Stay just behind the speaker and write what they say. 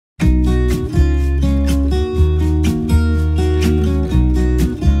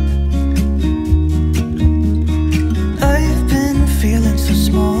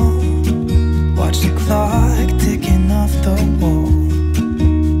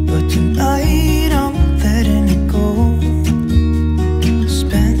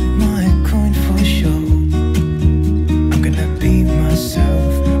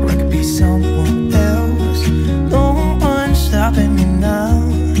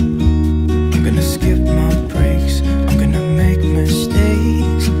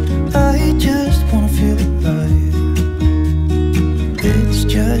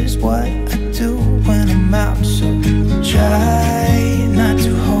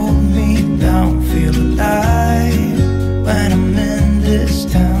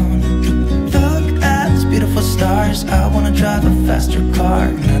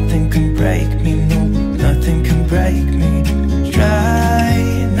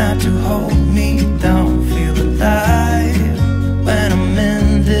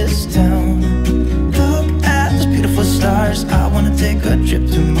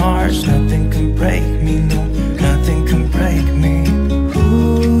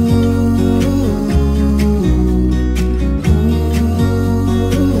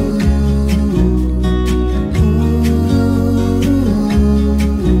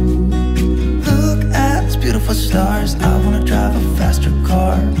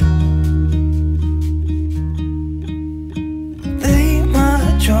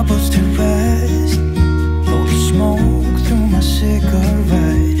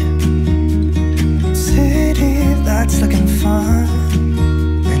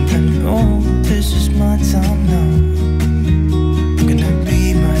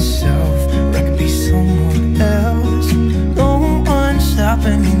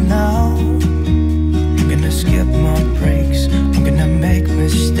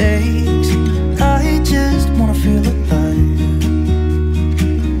mistakes. I just wanna feel alive.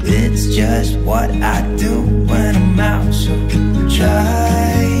 It's just what I do when I'm out, so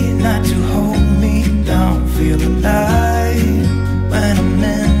try not to hold me down. Feel alive when I'm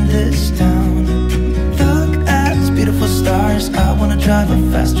in this town. Look at these beautiful stars. I wanna drive a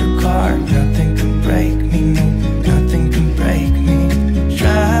faster car. Nothing can break me, no, nothing can break me.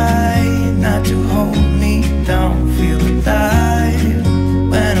 Try not to hold me down. Feel alive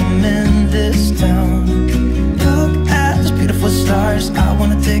when I'm in this town. Look at these beautiful stars. I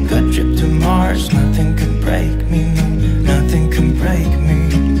wanna take a trip to Mars. Nothing can break me, no, nothing can break me.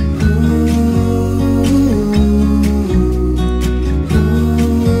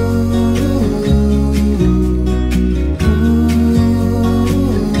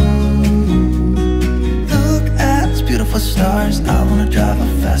 Stars, I wanna drive a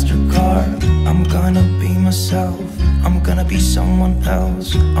faster car. I'm gonna be myself, I'm gonna be someone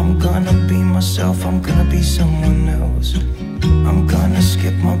else. I'm gonna be myself, I'm gonna be someone else. I'm gonna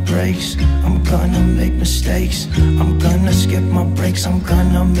skip my breaks, I'm gonna make mistakes. I'm gonna skip my breaks, I'm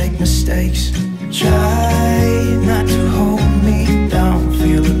gonna make mistakes. Try not to hold me down.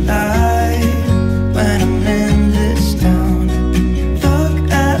 Feel alive when I'm in this town. Look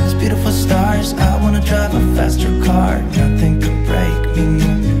at these beautiful stars. I wanna drive a faster car. Nothing can break me,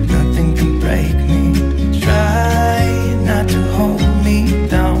 no, nothing can break me. Try not to hold me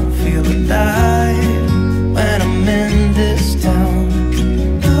down. Feel alive when I'm in this town.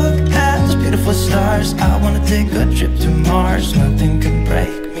 Look at those beautiful stars. I wanna take a trip to Mars. Nothing can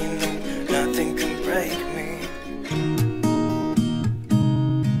break me, no, nothing can break me.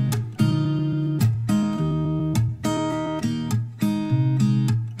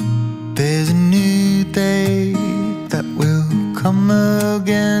 There's a new day that will come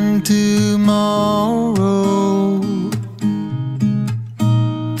again tomorrow.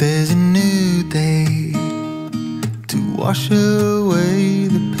 There's a new day to wash away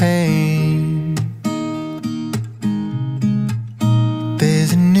the pain.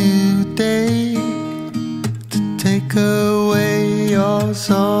 There's a new day to take away your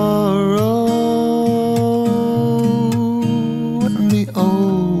sorrow. And the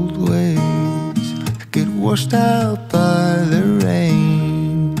old ways get washed out by the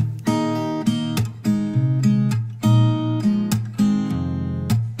rain.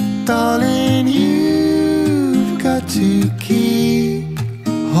 Darling, you've got to keep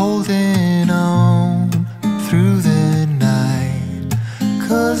holding on through the night,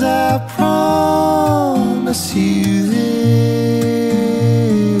 'cause I promise you this: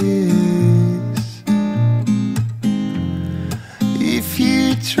 if you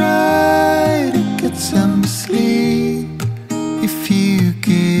try to get some sleep, if you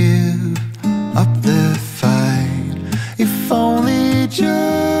give up the fight, if only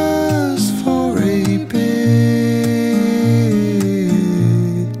just for a bit,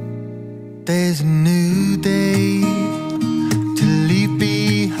 there's a new day to leave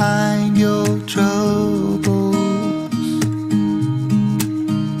behind your troubles.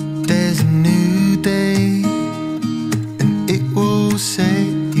 There's a new day and it will set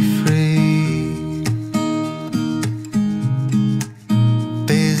you free.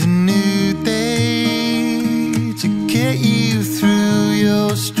 There's a new day to get you through your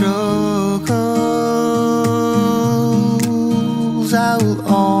struggles. I will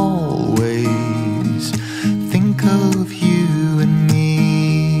always think of you and me.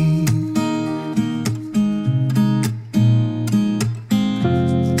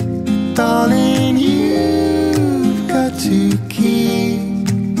 Darling, you've got to keep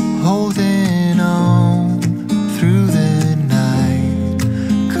holding on through the night,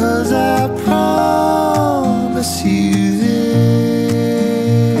 'cause I promise you this: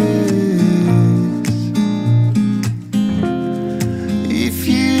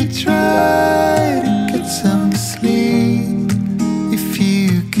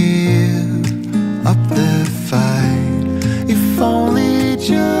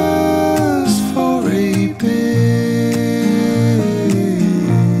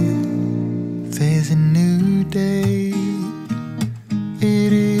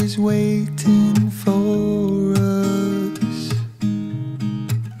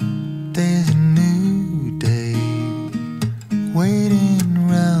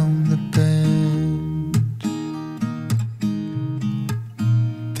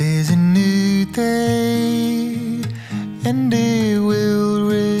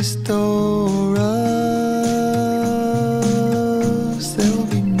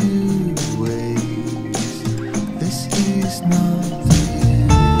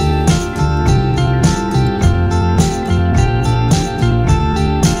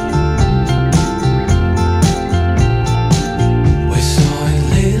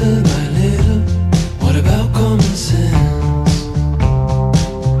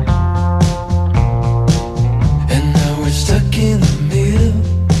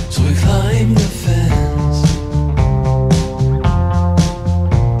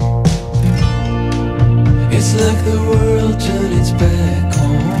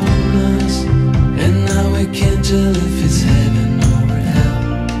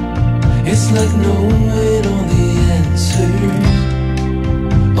 It's like knowing all the answers.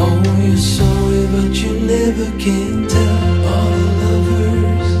 Oh, you're sorry, but you never can tell. All the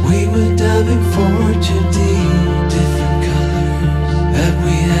lovers, we were diving for too deep, different colors that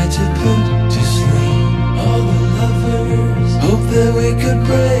we had to put to sleep. All the lovers, hope that we could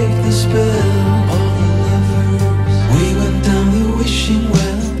break the spell. All the lovers, we went down the wishing well.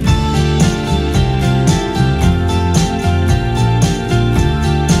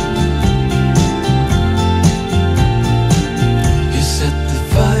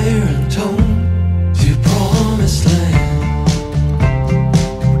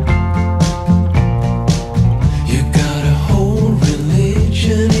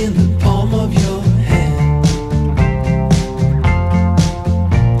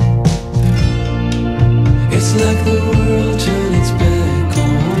 It's like the world turned its back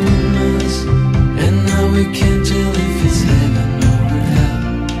on us, and now we can't tell if it's heaven or hell.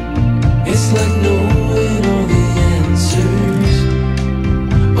 It's like knowing all the answers.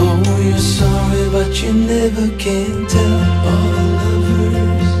 Oh, you're sorry, but you never can tell. All the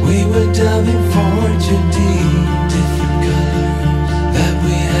lovers, we were diving for too deep, different colors that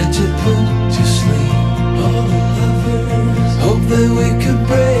we had to put to sleep. All the lovers, hope that we could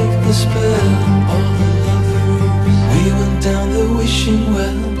break the spell. All the we went down the wishing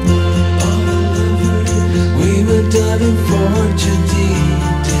well. All the lovers, we were diving for too deep,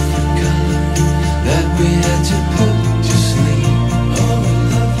 different colors that we had to put to sleep. All the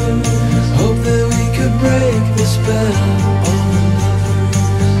lovers, hope that we could break the spell. All the lovers,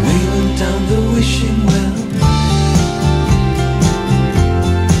 we went down the wishing well.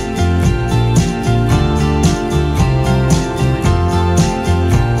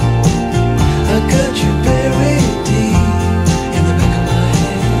 I got you buried deep in the back of my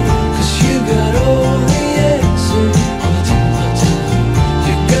head, 'cause you got all the answers on the tip of my tongue.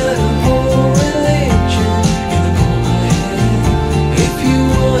 You got a whole religion in the back of my head, if you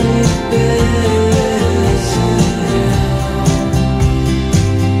want it better.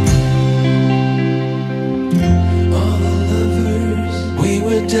 All the lovers, we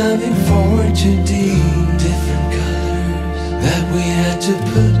were diving for too deep, different colors that we had to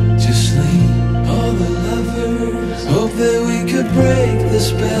put to sleep. All the lovers, hope that we could break the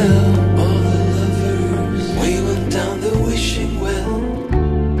spell. All the lovers, we went down the wishing well.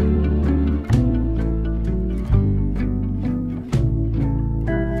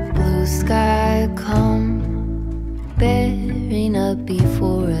 Blue sky come bearing up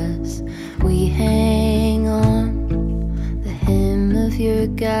before us. We hang on the hem of your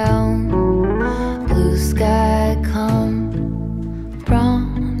gown. Blue sky come,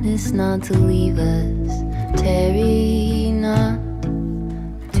 promise not to leave us. Tarry not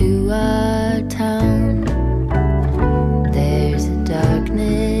to our town. There's a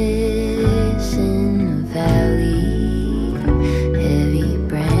darkness in the valley, heavy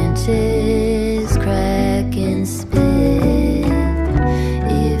branches crack and split.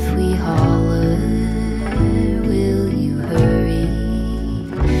 If we holler, will you hurry?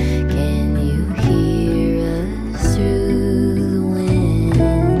 Can you hear us through the wind?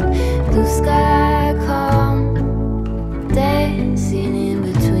 Blue sky come, dancing in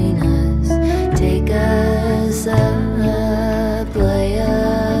between us. Take us up, lay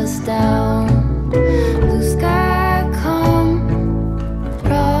us down. Blue sky come,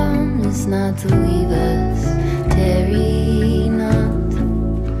 promise not to leave us. Tarry not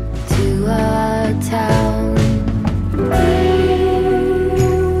to our town.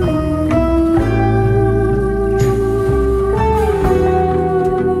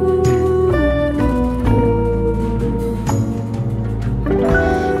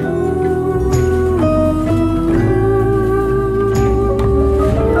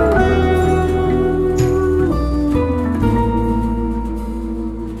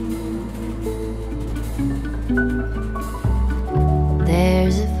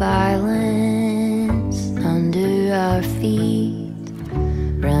 There's a violence under our feet,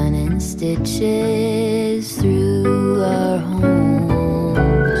 running stitches through our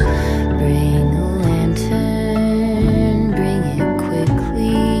homes. Bring a lantern, bring it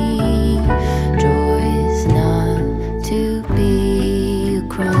quickly. Joy's not to be a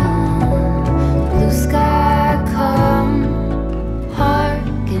crone. Blue sky come,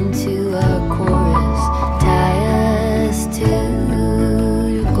 hearken to our chorus. Tie us to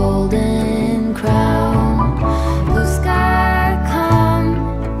your golden crown. Blue sky come,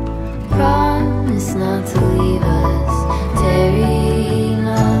 promise not to leave us. Tarry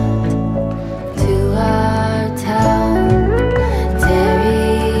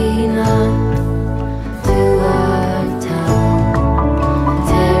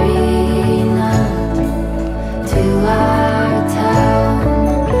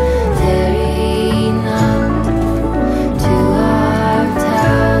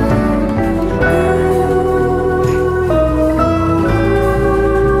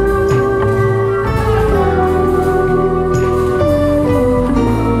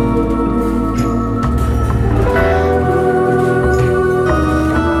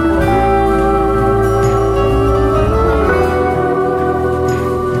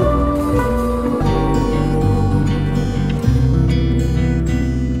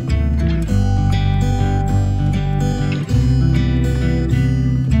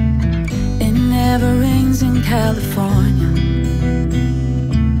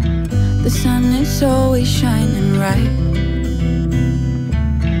sun is always shining bright.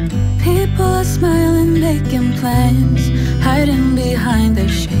 People are smiling, making plans, hiding behind their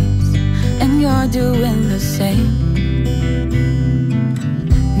shades, and you're doing the same.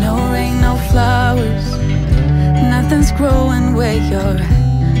 No rain, no flowers, nothing's growing where you're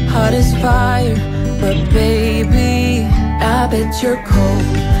at. Heart is fire, but baby, I bet you're cold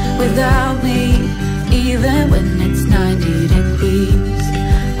without me. Even when it's 90 degrees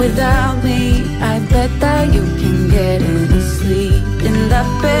without me, I bet that you can get any sleep in that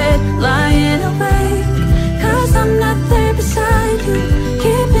bed, lying awake. 'Cause I'm not there beside you,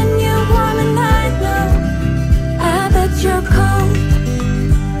 keeping you warm at night. No, I bet you're cold.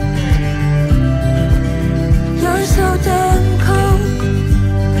 You're so damn cold.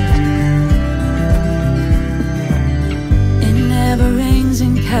 It never rains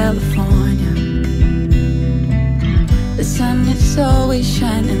in California. The sun is always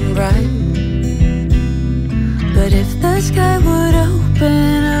shining bright. But if the sky would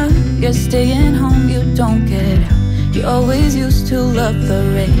open up, you're staying home, you don't get out. You always used to love the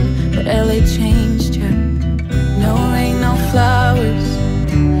rain, but LA changed you. No rain, no flowers,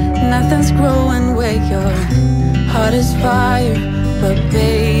 nothing's growing where you're at. Heart is fire, but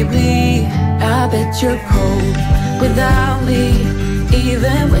baby, I bet you're cold without me.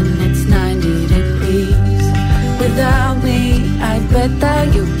 Even when it's 90 degrees without me, I bet that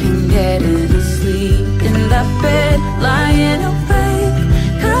you can get any sleep in that bed, lying awake.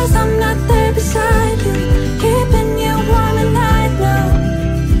 'Cause I'm not there beside you, keeping you warm at night. No,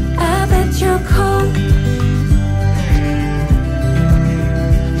 I bet you're cold.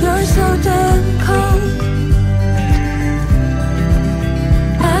 You're so damn cold.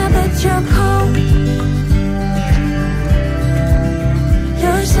 I bet you're cold.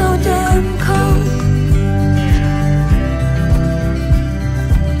 You're so damn cold.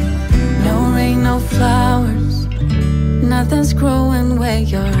 No flowers, nothing's growing where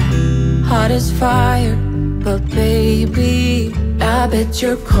you're at. Heart is fire, but baby, I bet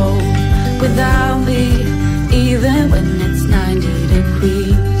you're cold without me. Even when it's 90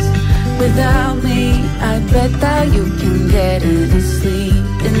 degrees without me, I bet that you can get any sleep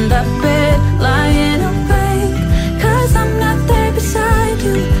in that bed, lying awake. 'Cause I'm not there beside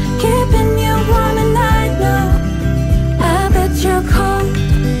you, keeping you warm at night. No, I bet you're cold.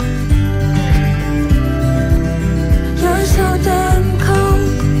 You're so damn cold.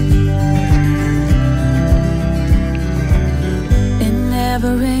 It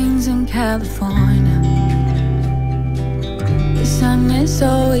never rains in California. The sun is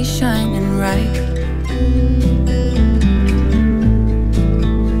always shining bright.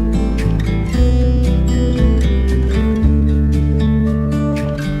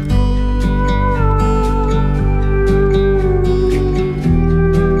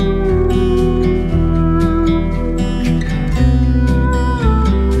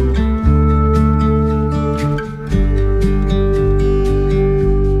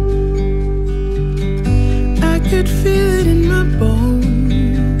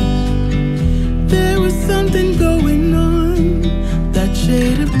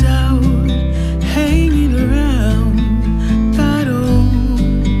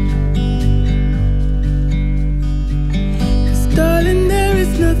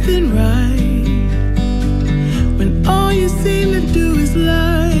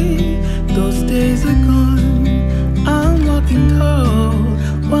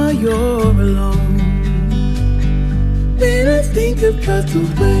 About the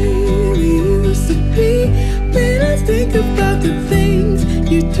way we used to be, when I think about the things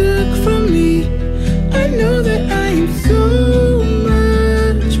you took from me, I know that I am so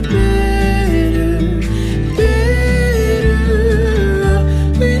much better, better.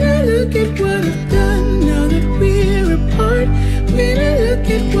 When I look at what I've done now that we're apart, when I look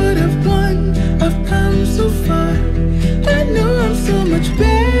at what I've won, I've come so far. I know I'm so much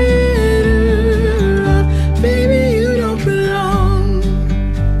better off. Baby, you don't belong.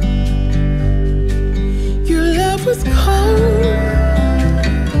 Was cold,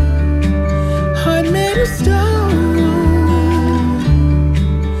 heart made of stone,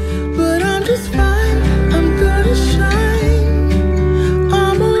 but I'm just fine. I'm gonna shine.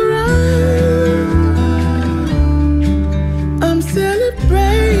 I'm alright. I'm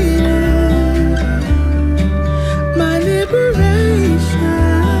celebrating my liberation.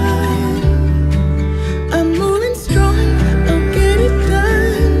 I'm moving strong. I'll get it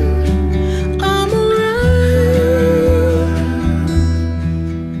done.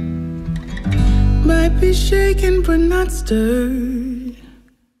 Might be shaken but not stirred,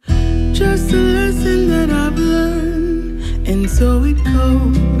 just a lesson that I've learned, and so it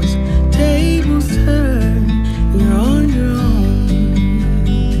goes. tables turn, you're on your own.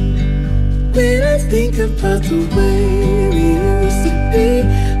 When I think about the way we used to be,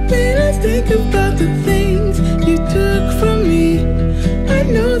 when I think about the things you took from me, I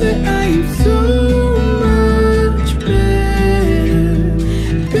know that I am so much better,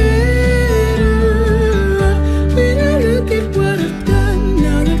 better. When I look at what I've done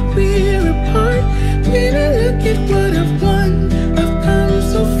now that we're apart, when I look at what I've won, I've come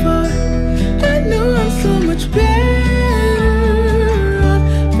so far. I know I'm so much better off.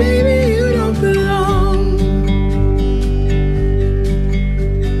 Baby, you don't belong.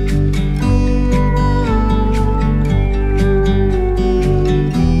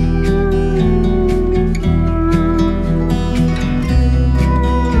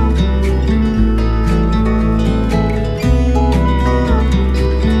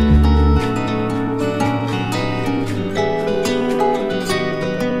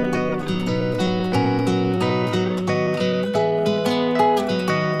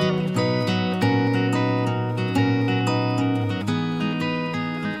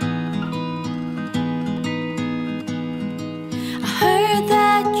 I heard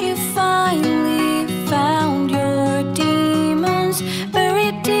that you finally found your demons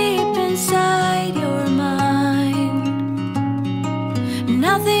buried deep inside your mind.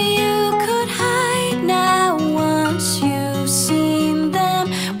 Nothing you could hide now once you've seen them.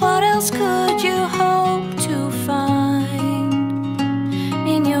 What else could you hope to find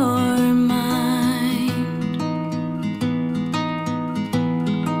in your mind?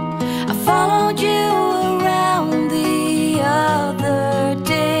 I followed you around the other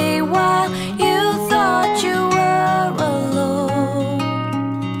day while you thought you were alone,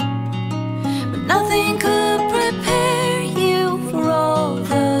 but nothing could prepare you for all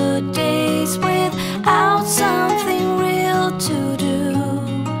the days without something real to do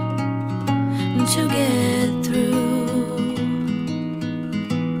to get through.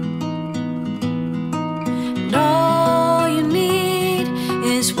 And all you need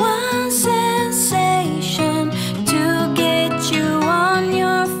is one sensation to get you on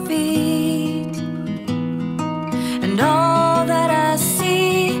your feet. And all that I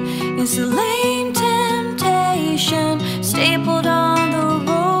see is a lame temptation stapled on the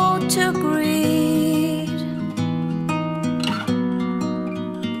road to greed.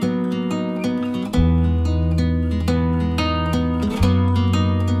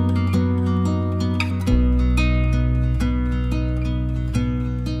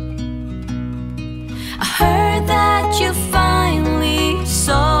 I heard that you finally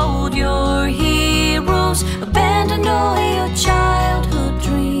sold your heroes, abandoned all your childhood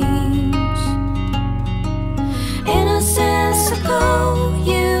dreams. Innocence ago,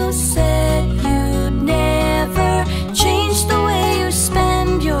 you said you'd never change the way you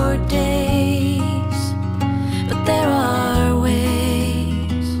spend your days, but there are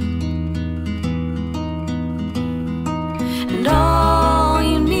ways. And all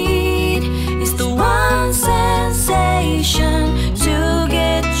you need is the one sensation to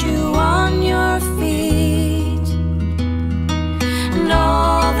get you on your feet. And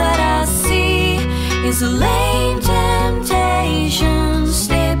all that I see is a lame temptation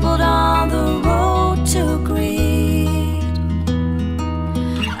stapled on the road to greed.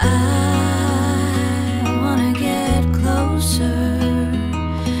 I wanna get closer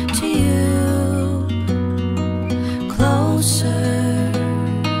to you, closer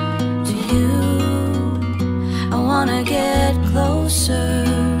to you. I wanna get closer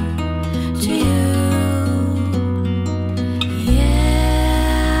to you. Yeah.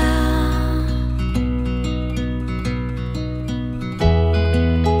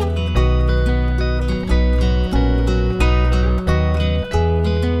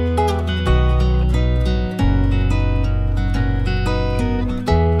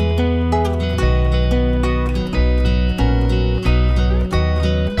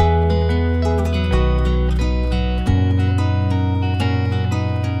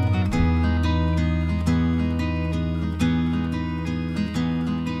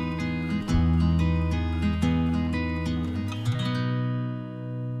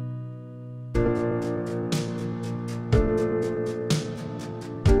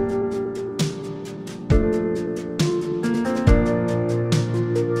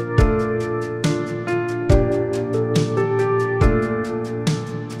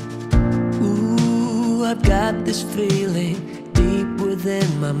 I've got this feeling deep within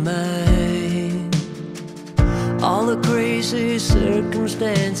my mind. All the crazy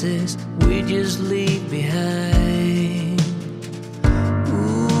circumstances we just leave behind.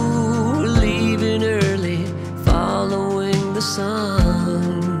 Ooh, we're leaving early, following the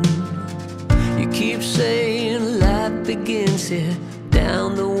sun. keep saying life begins here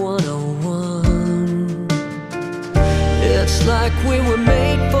down the 101. It's like we were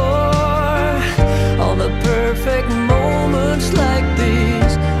made for all the perfect moments like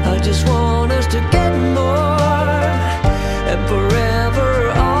these. I just want us to get more and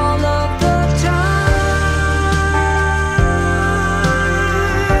forever all of the time.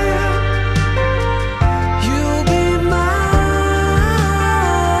 You'll be mine.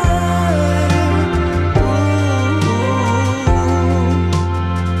 Ooh.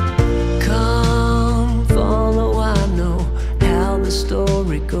 Come follow, I know how the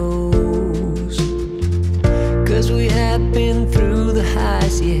story goes. 'Cause we have been through the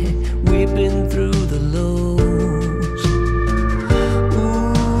highs, yeah, we've been through the lows.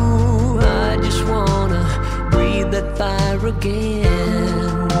 Ooh, I just wanna breathe that fire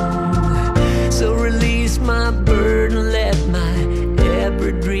again. So release my burden, let my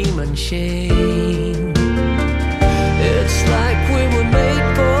every dream unchain. It's like we were made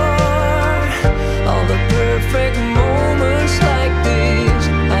for all the perfect moments like these.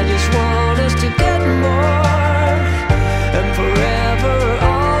 I just want us to get more and forever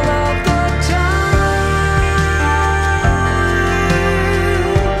all of the time.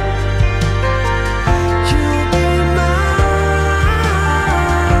 You'll be mine.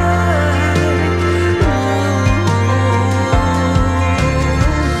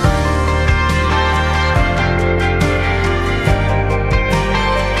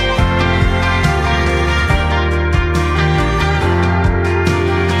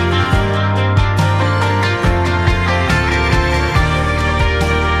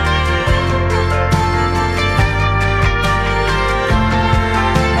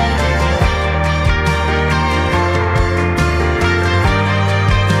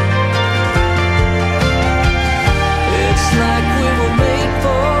 It's like we were made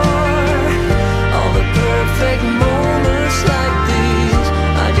for all the perfect moments like these.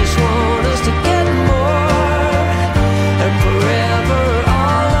 I just want us to get more and forever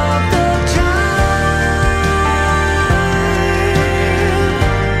all of the time.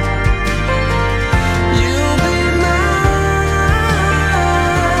 You'll be mine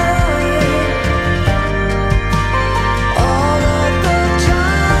all of the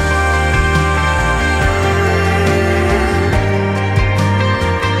time.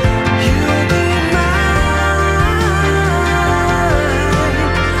 You'll be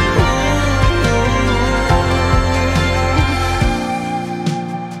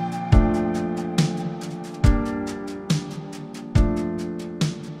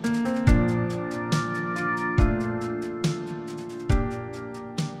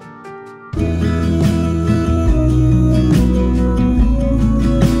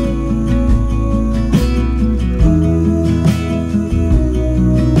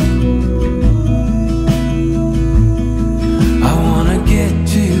I wanna get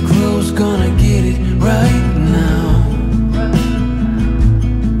too close, gonna get it right now.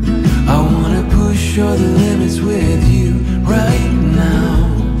 I wanna push all the limits with you right now.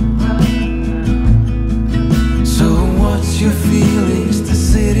 So what's your feelings? The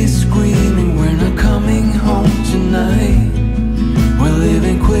city's screaming, we're not coming home tonight. We're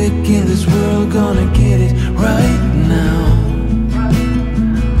living quick in this world, gonna get it right now.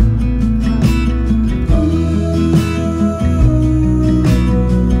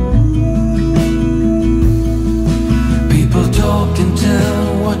 People talk and tell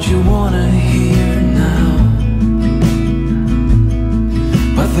what you wanna hear now,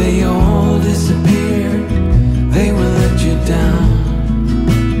 but they all disappear, they will let you down.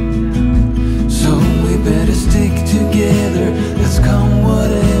 So we better stick together, let's come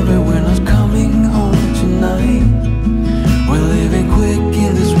whatever, we're not coming home tonight. We're living quick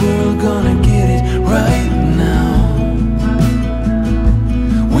in this world, gonna get it right now.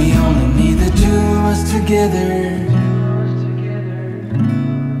 We only need the two of us together.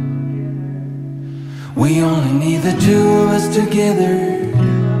 We only need the two of us together.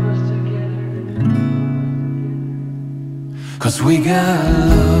 'Cause we got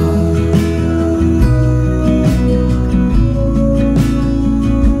love.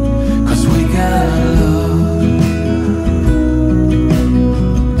 'Cause we got love.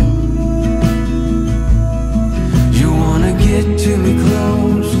 You wanna get to me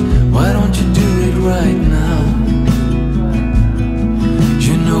close, why don't you do it right now?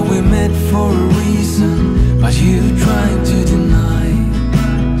 You know we met for a reason, but you trying to deny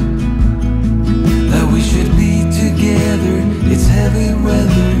that we should be together. It's heavy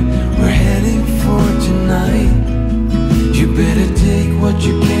weather,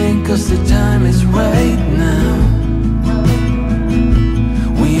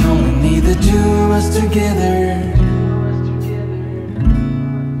 together.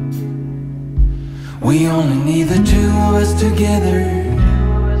 We only need the two of us together.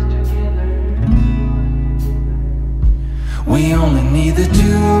 We only need the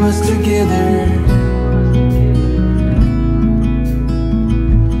two of us together.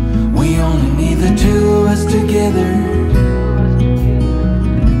 We only need the two of us together.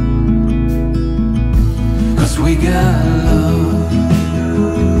 'Cause we got love.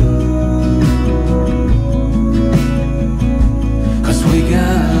 'Cause we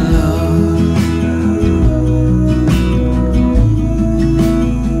got love.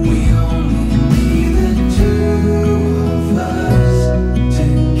 We only need the two of us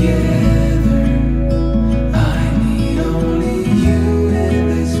together. I need only you in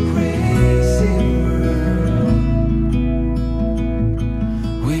this crazy world.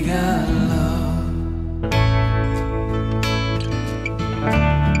 We got love.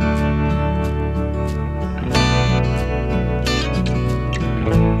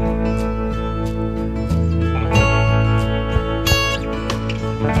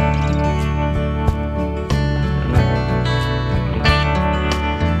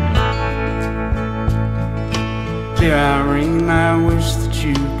 Dear Irene, I wish that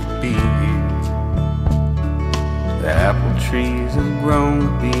you could be here. The apple trees have grown to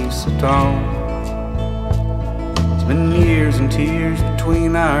be so tall. It's been years and tears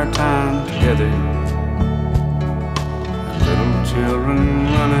between our time together. Little children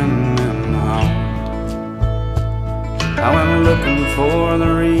running in the hall. I went looking for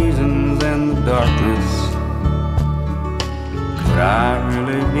the reasons in the darkness. Could I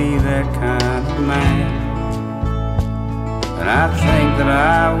really be that kind of man? And I think that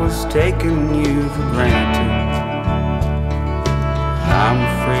I was taking you for granted. I'm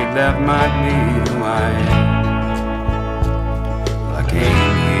afraid that might be who I am. I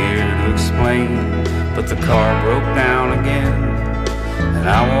came here to explain, but the car broke down again, and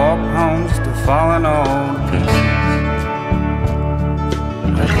I walked home just to falling all to pieces.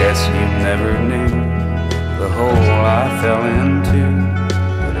 I guess you never knew the hole I fell into,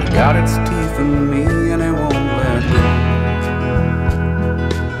 but it got its teeth in me and it won't let go.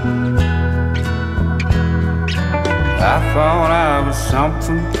 I thought I was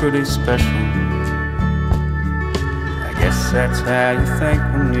something pretty special. I guess that's how you think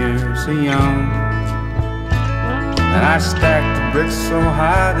when you're so young. And I stacked the bricks so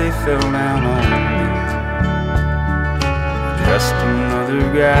high they fell down on me. Just another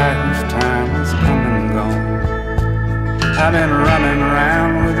guy whose time has come and gone. I've been running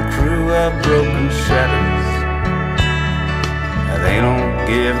around with a crew of broken shadows. They don't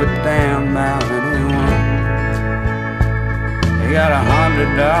give a damn about anyone. They got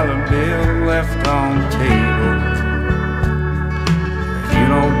 $100 bill left on the table. If you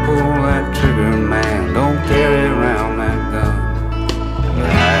don't pull that trigger, man, don't carry around that gun. But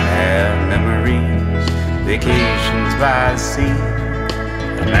I have memories, vacations by the sea,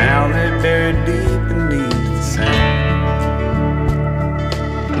 and now they're buried deep beneath the sand.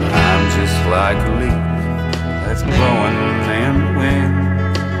 I'm just like a leaf that's blowing in the wind.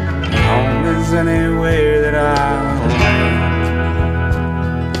 Home is anywhere that I'll land.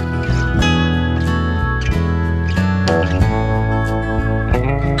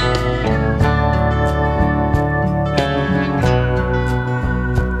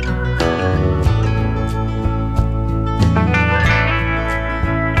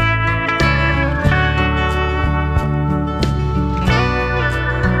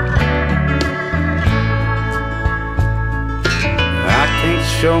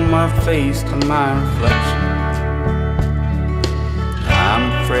 Show my face to my reflection. I'm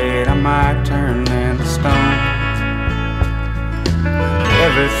afraid I might turn into stone.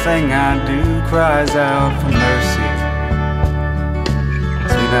 Everything I do cries out for mercy.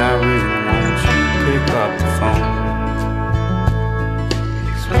 Sweet Irene, won't you pick up the phone?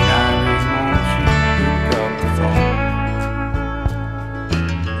 Sweet Irene, won't you pick up the phone?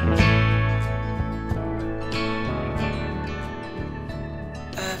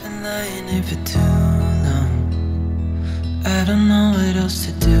 Lying here for too long. I don't know what else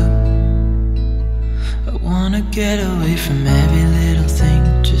to do. I wanna get away from every little thing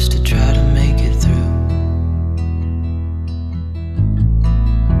just to try to make it through.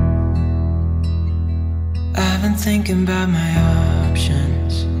 I've been thinking about my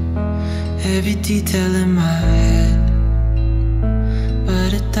options, every detail in my head,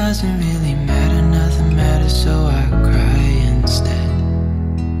 but it doesn't really matter, nothing matters, so I cry instead.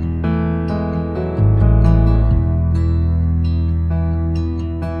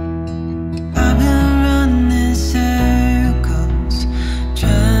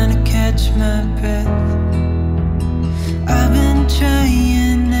 my breath. I've been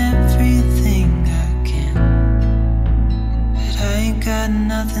trying everything I can, but I ain't got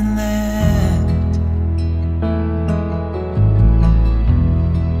nothing left.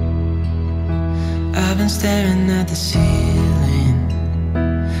 I've been staring at the ceiling,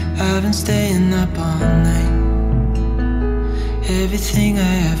 I've been staying up all night. Everything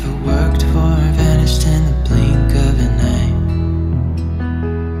I ever worked for vanished in the blink of an eye.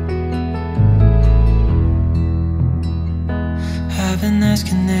 I've been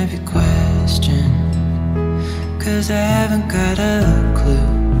asking every question, 'cause I haven't got a clue.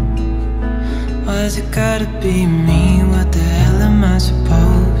 Why's it gotta be me? What the hell am I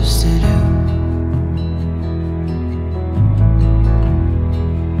supposed to do?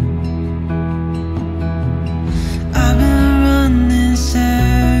 I've been running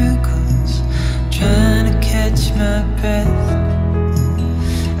circles, trying to catch my breath.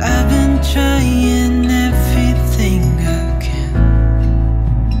 I've been trying everything I can,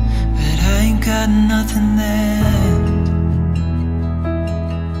 but I ain't got nothing left.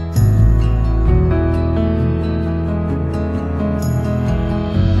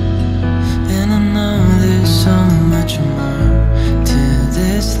 And I know there's so much more to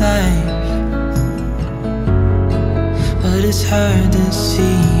this life, but it's hard to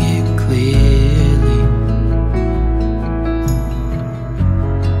see it clearly.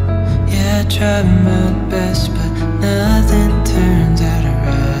 Yeah, I tried my best, but nothing turns out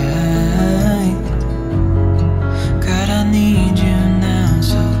right. God, I need you now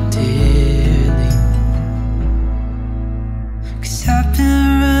so dearly, 'cause I've been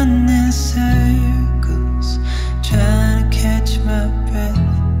running circles, trying to catch my breath.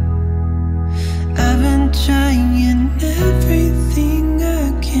 I've been trying everything I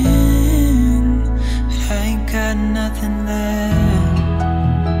can, but I ain't got nothing left.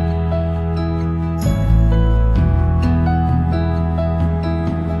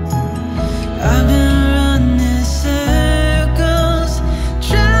 I've been running circles,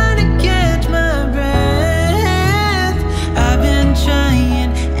 trying to catch my breath. I've been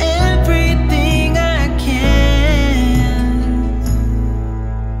trying everything I can,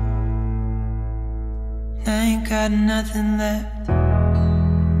 I ain't got nothing left.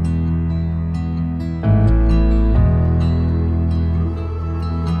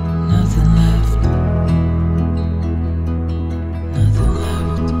 Nothing left. Nothing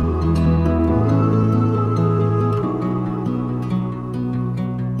left.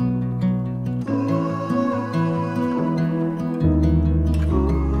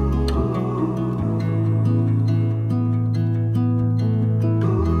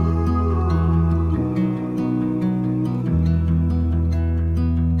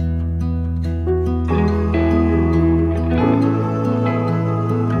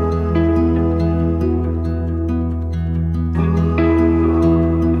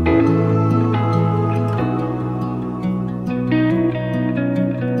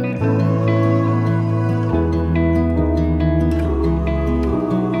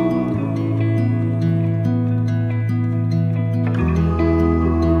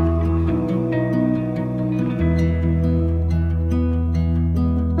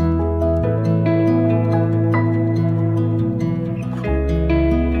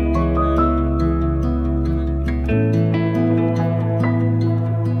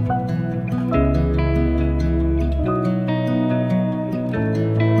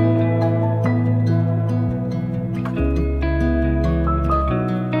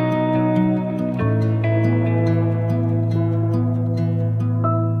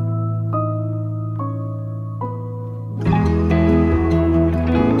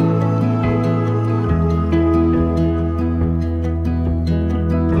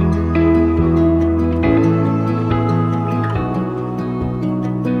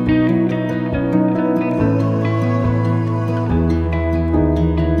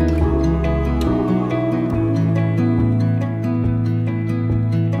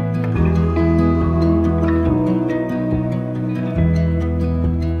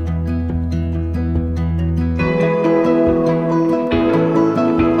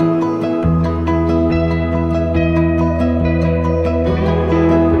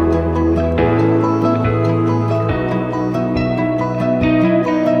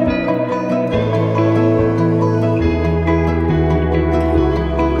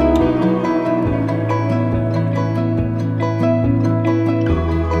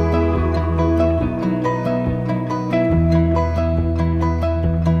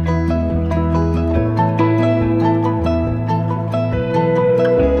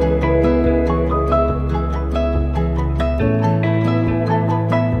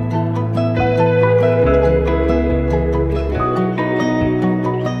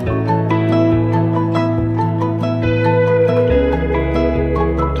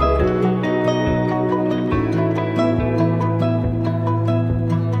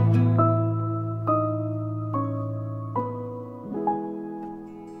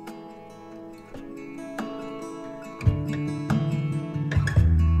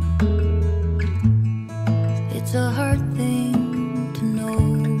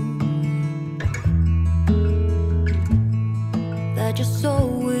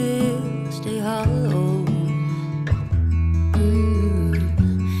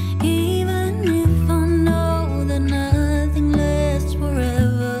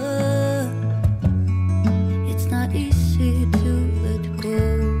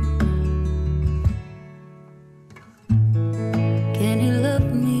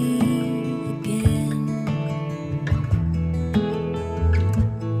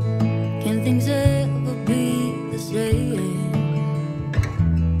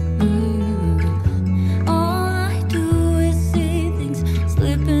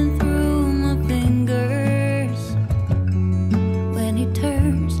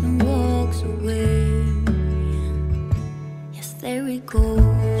 turns and walks away. Yes, there he goes.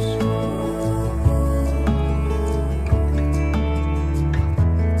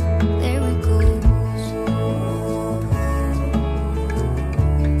 There he goes.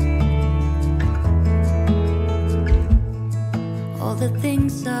 All the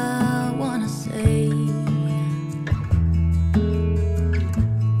things I wanna say,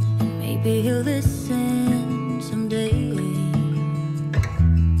 and maybe he'll listen someday.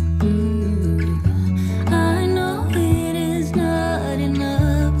 I know it is not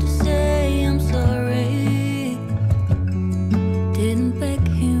enough to say I'm sorry. Didn't beg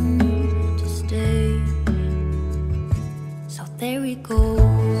him to stay, so there he goes.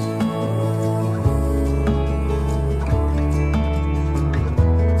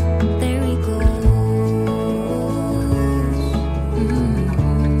 There he goes.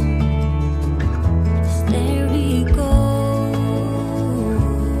 Yes, there he goes.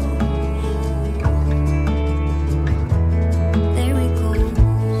 There he goes.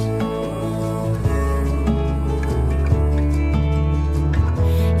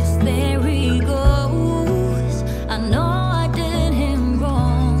 Yes, there he goes. I know I did him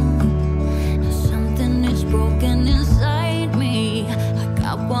wrong. Now something is broken inside me. I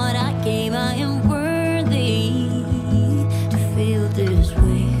got what I gave. I am worthy to feel this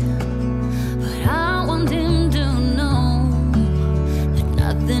way. But I want him to know that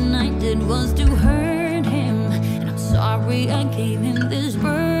nothing I did was to hurt him. And I'm sorry I gave him this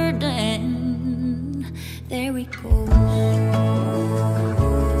burden. There he goes.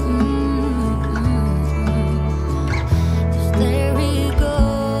 Yes, there he goes.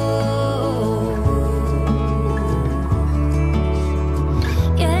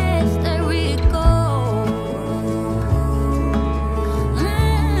 Yes, there he goes.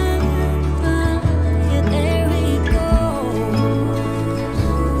 Yeah, there he goes.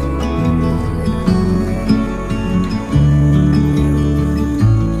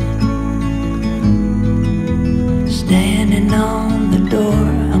 Standing on the door,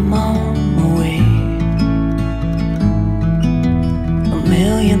 I'm on my way. A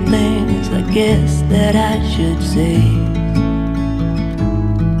million things I guess that I should say,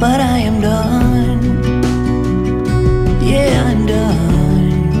 but I am done. Yeah, I'm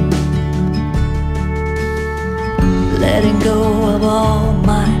done. Letting go of all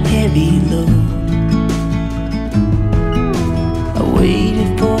my heavy load. I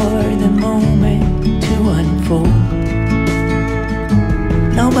waited for the moment to unfold.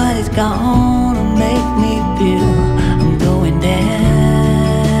 Nobody's gonna make me feel I'm going down.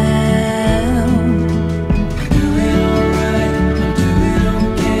 Doing alright, I'm doing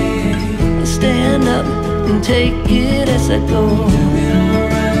okay. I stand up and take it as I go. Doing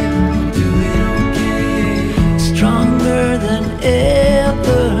alright, I'm doing okay. Stronger than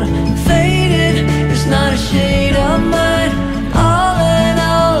ever. Faded, it's not a shade of mine. All in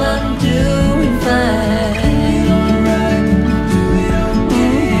all, I'm doing fine.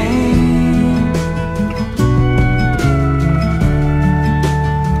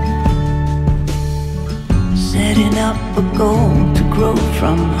 Setting up a goal to grow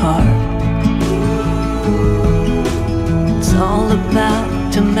from heart. It's all about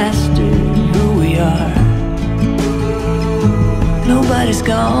to master who we are. Nobody's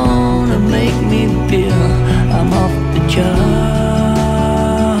gonna make me feel I'm off the chart.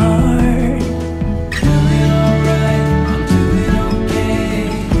 Doing alright, I'm doing okay.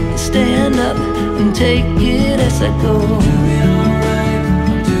 Stand up and take it as I go. Doing alright,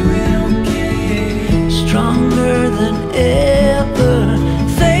 I'm doing okay. Stronger than ever.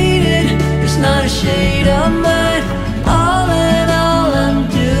 Faded, it's not a shade of mine. All in all, I'm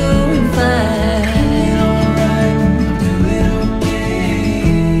doing fine. Doing alright, I'm doing okay.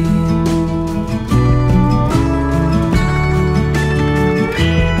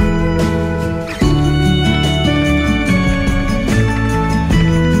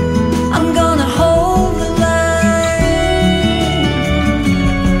 I'm gonna hold the line,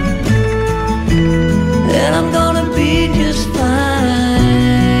 and I'm gonna be just fine.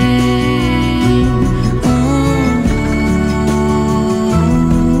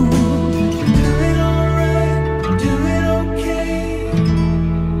 Doing alright, doing okay.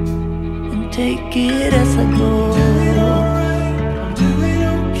 And take it as I go. Doing alright, I'm doing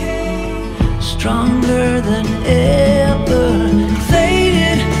okay. Stronger than ever.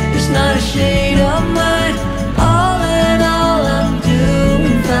 Faded, it's not a shade of mine. All in all, I'm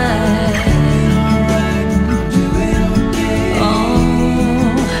doing fine.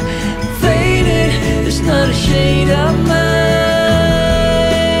 Not a shade of mine.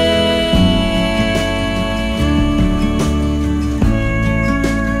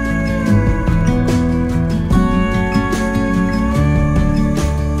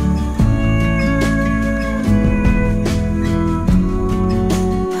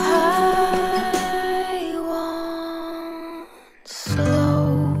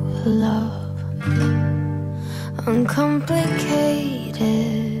 love,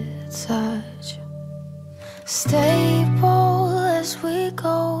 uncomplicated touch, stable as we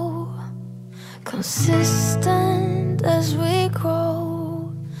go, consistent as we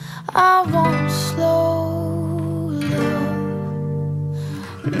grow. I won't slow down,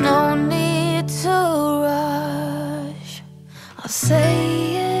 no need to rush. I'll say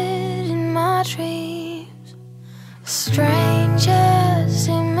it in my dreams, strange as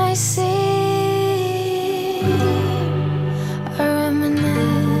it may seem. I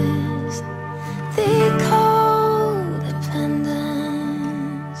reminisce the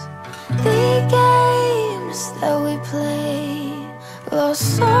codependence, the games that we played,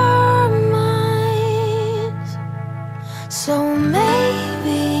 lost our minds. So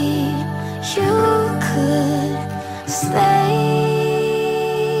maybe you could stay,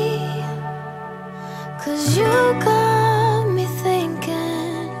 'cause you got me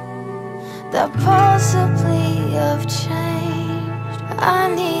thinking that possibly I've changed. I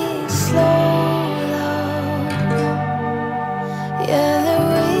need slow love, yeah, the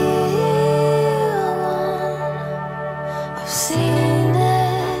real one. I've seen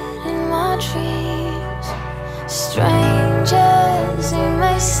it in my dreams, strange as it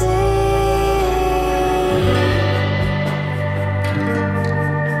may seem.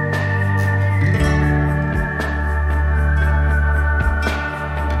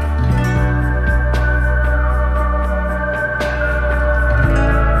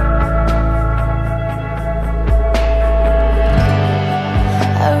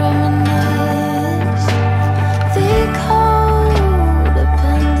 I reminisce the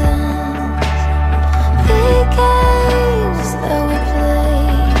codependence, the games that we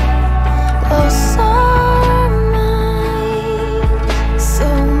played, lost our minds. So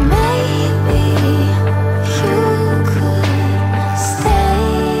maybe you could stay,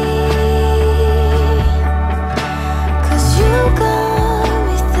 'cause you got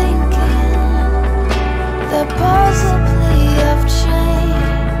me thinking that possibly I've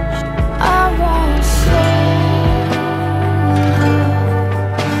changed. I won't slow down,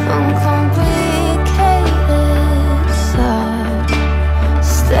 uncomplicated side,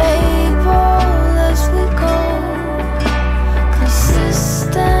 stable as we go,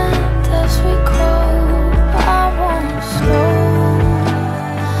 consistent as we grow. I won't slow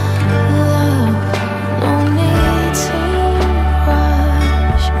down, no need to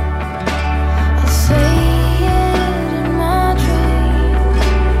rush. I'll say it in my dreams,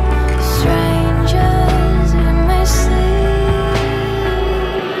 strange as it may seem.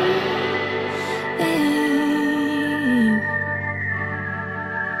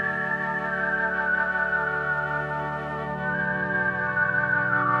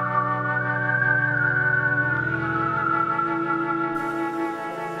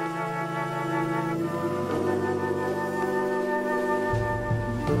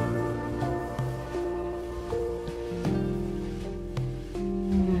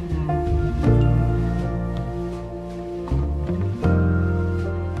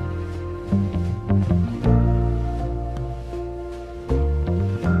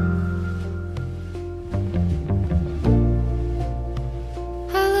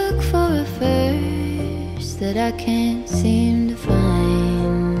 I look for a verse that I can't seem to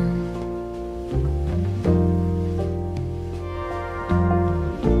find.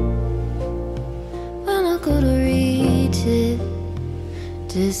 When I go to reach it,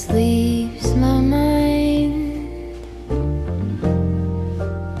 just leaves my mind.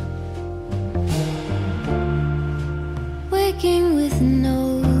 Waking with a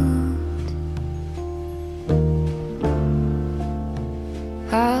note,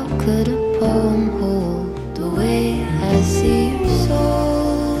 how could a poem hold the way I see your soul?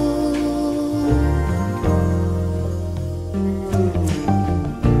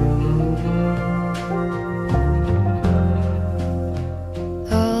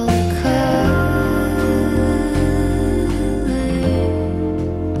 All the colors,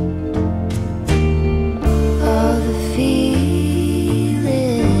 all the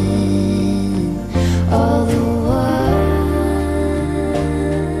feeling, all the wonder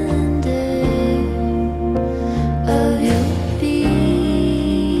of your being.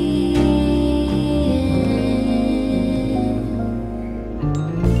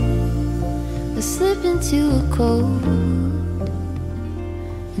 I slip into a cold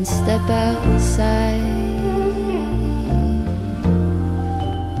and step outside.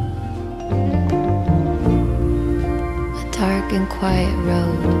 A dark and quiet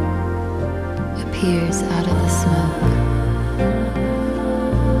road appears out of the smoke.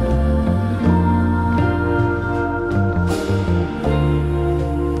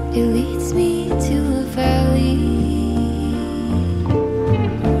 It leads me to a valley,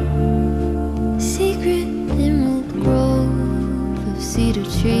 secret emerald grove of cedar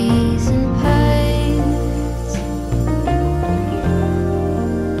trees and pines.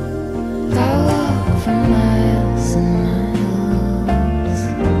 I walk for miles and miles.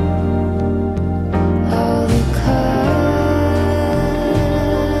 All the color,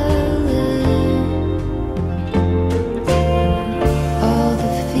 all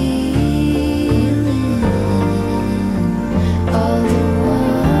the feeling, all the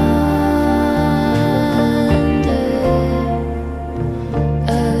wonder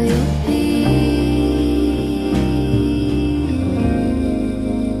of your being.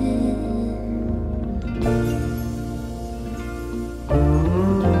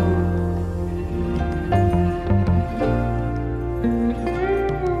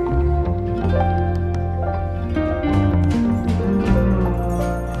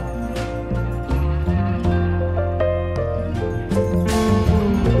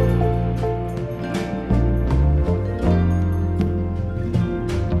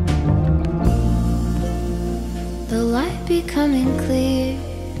 The light becoming clear,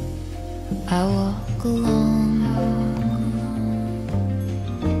 I walk along.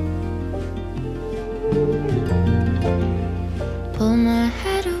 Pull my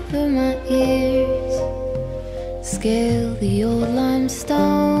hat over my ears, scale the old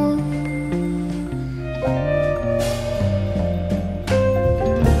limestone.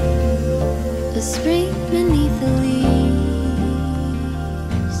 A spring beneath the leaves,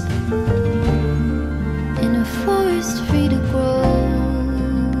 in a forest free to grow,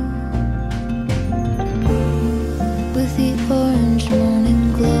 with the orange morning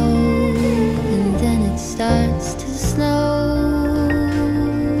glow, and then it starts to snow.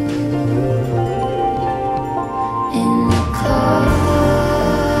 In the color,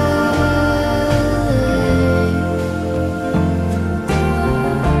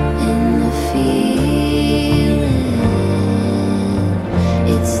 in the feeling,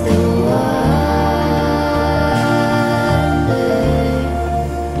 it's the wonder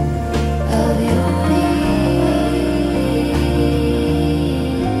of your being.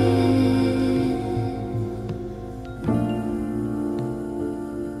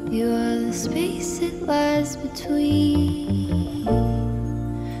 You are the space that lies between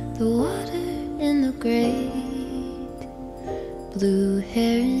the water and the great blue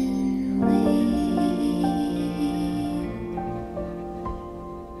heron wing.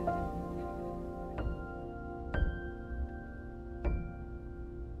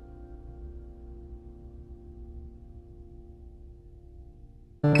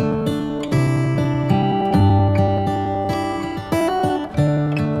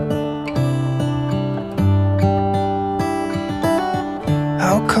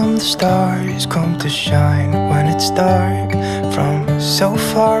 How come the stars come to shine when it's dark? From so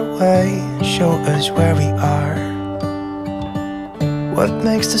far away, show us where we are. What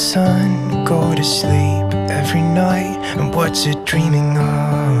makes the sun go to sleep every night? And what's it dreaming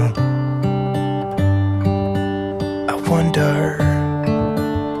of? I wonder.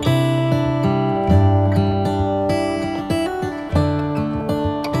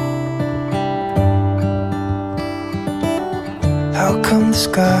 How come the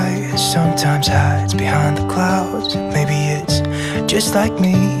sky sometimes hides behind the clouds? Maybe it's just like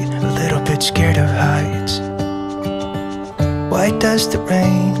me, a little bit scared of heights. Why does the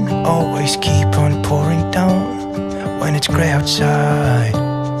rain always keep on pouring down when it's gray outside?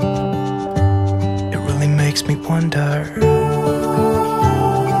 It really makes me wonder.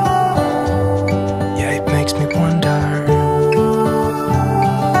 Yeah, it makes me wonder.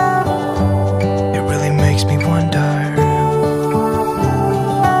 It really makes me wonder.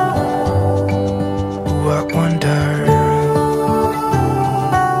 I wonder.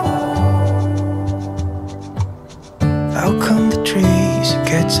 How come the trees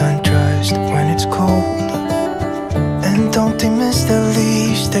gets undressed when it's cold? And don't they miss the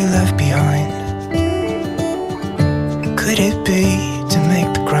leaves they left behind? Could it be to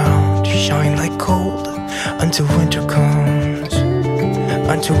make the ground shine like gold until winter comes?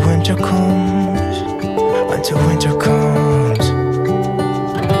 Until winter comes. Until winter comes.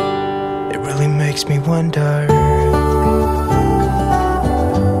 Makes me wonder.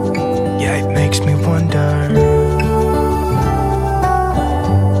 Yeah, it makes me wonder.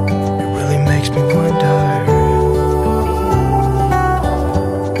 It really makes me wonder.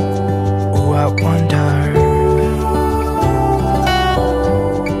 Oh, I wonder.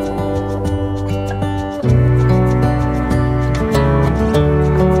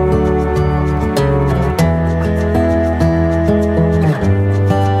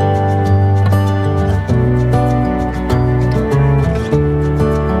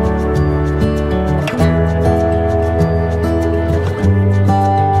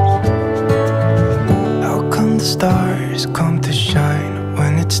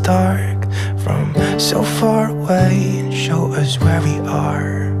 dark from so far away and show us where we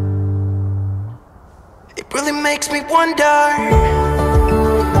are. It really makes me wonder.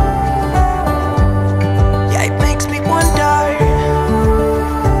 Yeah, it makes me wonder.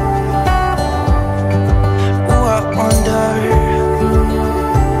 Ooh, I wonder.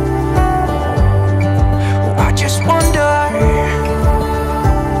 Ooh, I just wonder.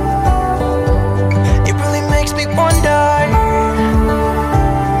 It really makes me wonder.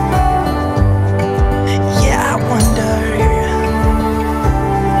 Yeah, I wonder.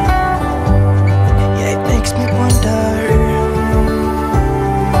 Yeah, it makes me wonder.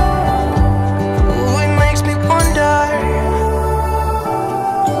 Ooh, it makes me wonder.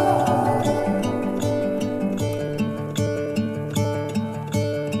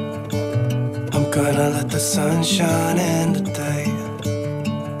 I'm gonna let the sun shine in today.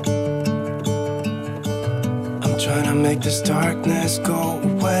 I'm trying to make this darkness go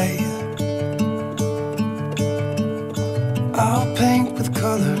away. I'll paint with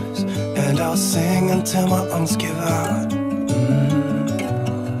colors and I'll sing until my lungs give out.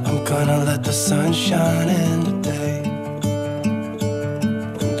 I'm gonna let the sun shine in today.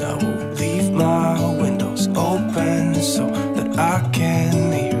 And I will leave my windows open so that I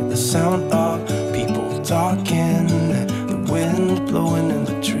can hear the sound of people talking and the wind blowing in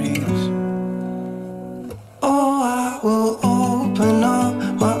the trees. Oh, I will open up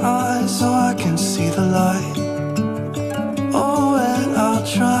my eyes so I can see the light. Oh, and I'll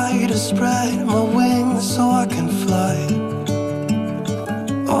try to spread my wings so I can fly.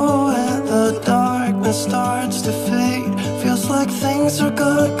 Oh, and the darkness starts to fade. Feels like things are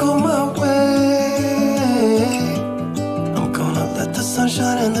gonna go my way. I'm gonna let the sun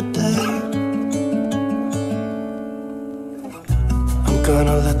shine in the day. I'm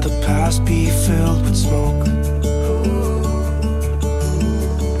gonna let the past be filled with smoke.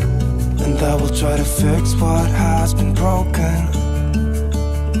 And I will try to fix what has been broken.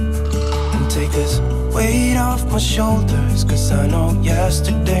 And take this weight off my shoulders, 'cause I know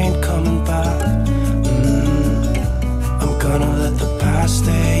yesterday ain't coming back. I'm gonna let the past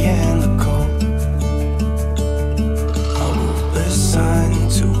stay in the cold. I will listen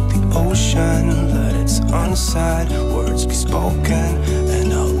to the ocean, let its unsaid words be spoken. And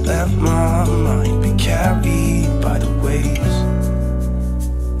I'll let my mind be carried by the waves.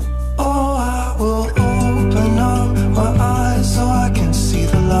 Oh, I will open up my eyes so I can see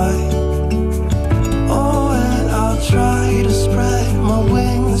the light. Oh, and I'll try to spread my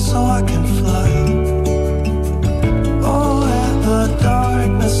wings so I can fly. Oh, and the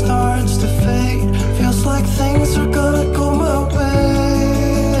darkness starts to fade. Feels like things are gonna go my way.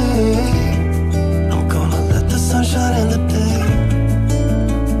 I'm gonna let the sun shine in the day.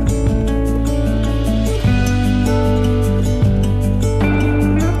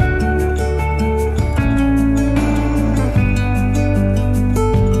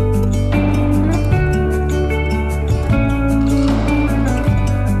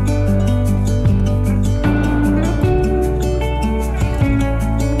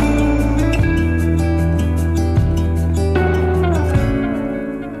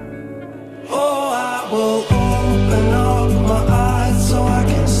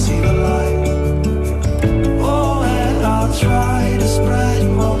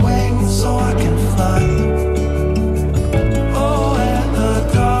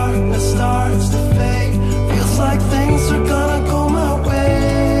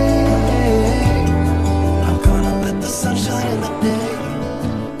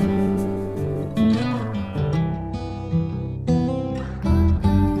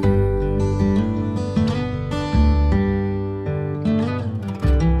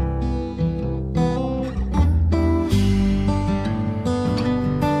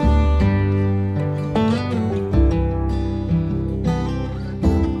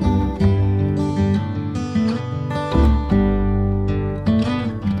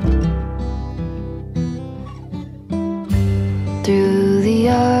 Through the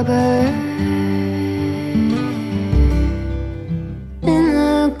arbor, in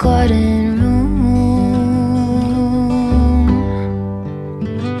the garden room,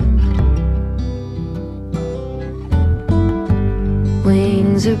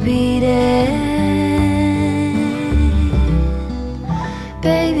 wings are beating,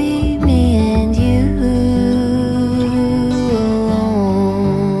 baby, me and you alone.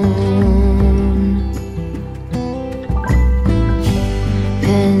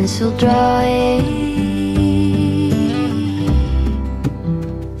 Pencil drawing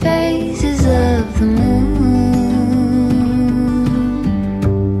phases of the moon,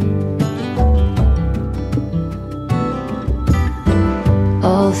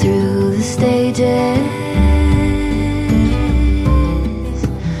 all the stages,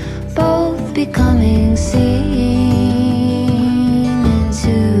 both becoming seen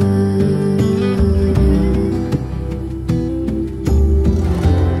into.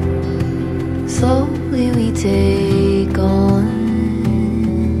 Slowly we take on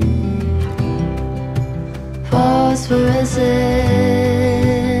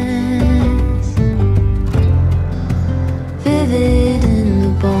phosphorescence, vivid in the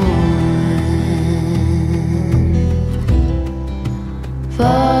bond.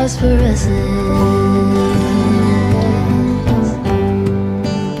 Phosphorescence.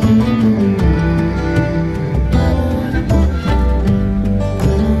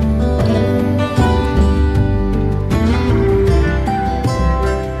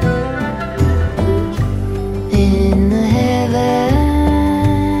 In the heavens,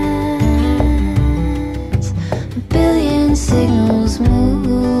 a billion signals move,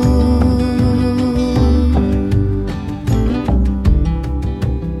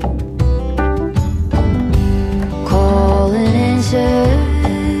 call and answer,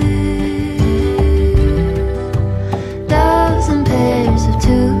 dozen pairs of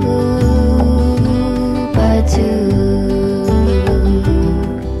two by two.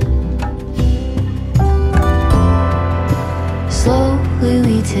 Slowly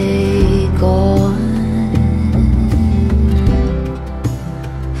we take on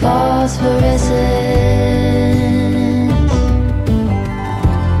phosphorescence,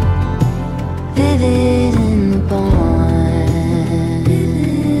 vivid in the bond.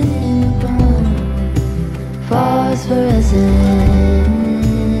 Phosphorescence.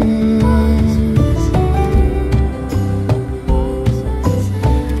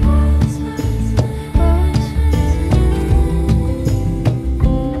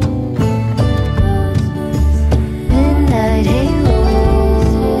 Midnight halos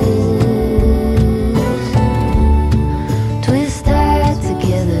twist tied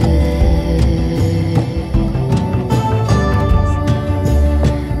together,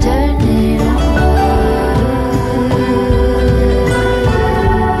 turning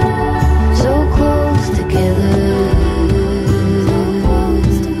so close together.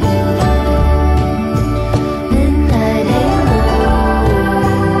 Midnight halos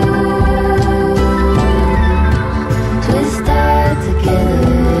twist tied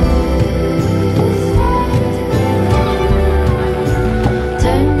together,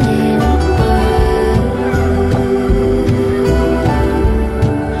 turning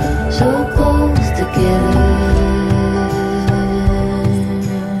so close together.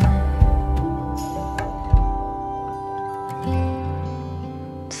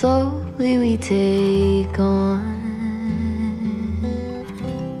 Slowly we take on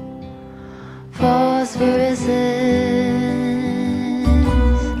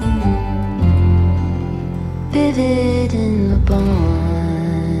phosphorescence, vivid in the bond.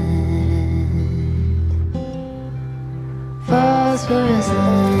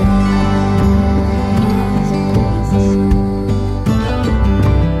 Phosphorescence.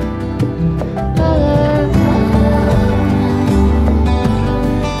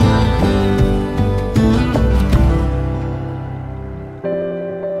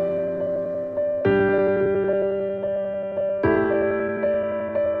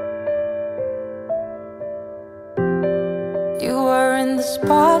 You are in the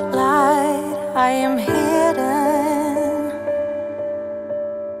spotlight, I am hidden,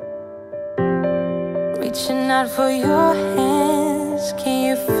 reaching out for your hands. Can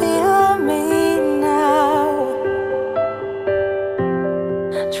you feel me now?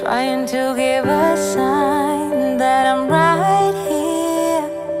 Trying to give a sign that I'm right here.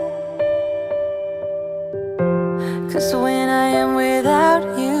 'Cause when I am without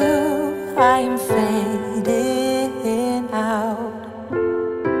you, I am fading out.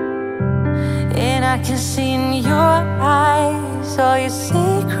 And I can see in your eyes all your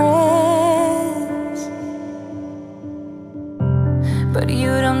secrets, but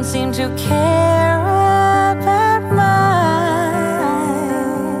you don't seem to care about mine.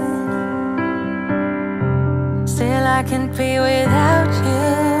 Still I can't be without you,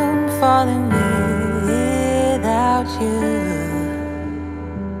 I'm falling without you.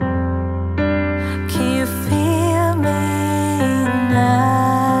 Can you feel me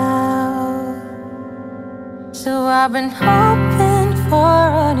now? So I've been hoping for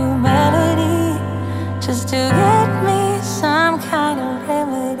a new melody, just to get me some kind of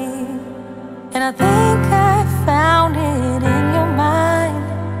remedy. And I think I found it in your mind,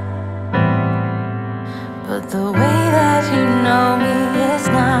 but the way that you know me is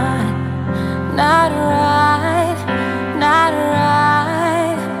not right, not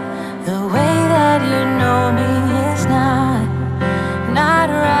right. The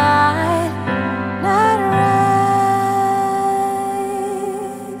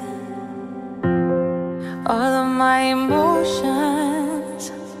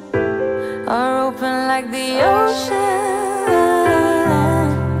like the ocean,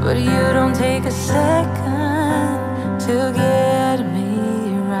 but you don't take a second to get me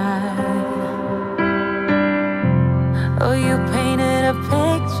right. Oh, you painted a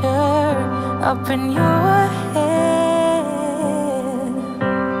picture up in your head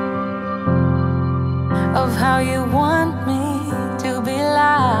of how you want me to be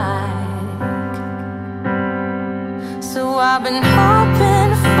like. So I've been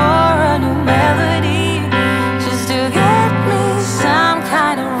hoping for a new melody, just to get me some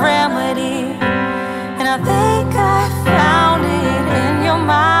kind of remedy. And I think I found it in your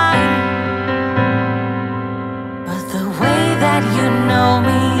mind, but the way that you know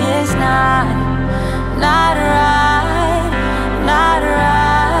me is not right, not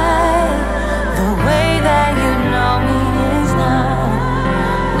right. The way that you know me is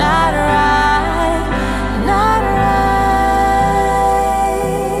not right, not right.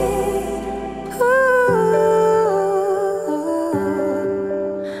 Ooh, ooh, ooh.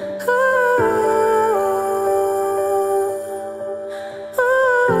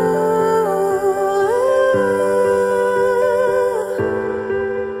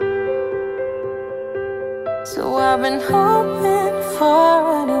 So I've been hoping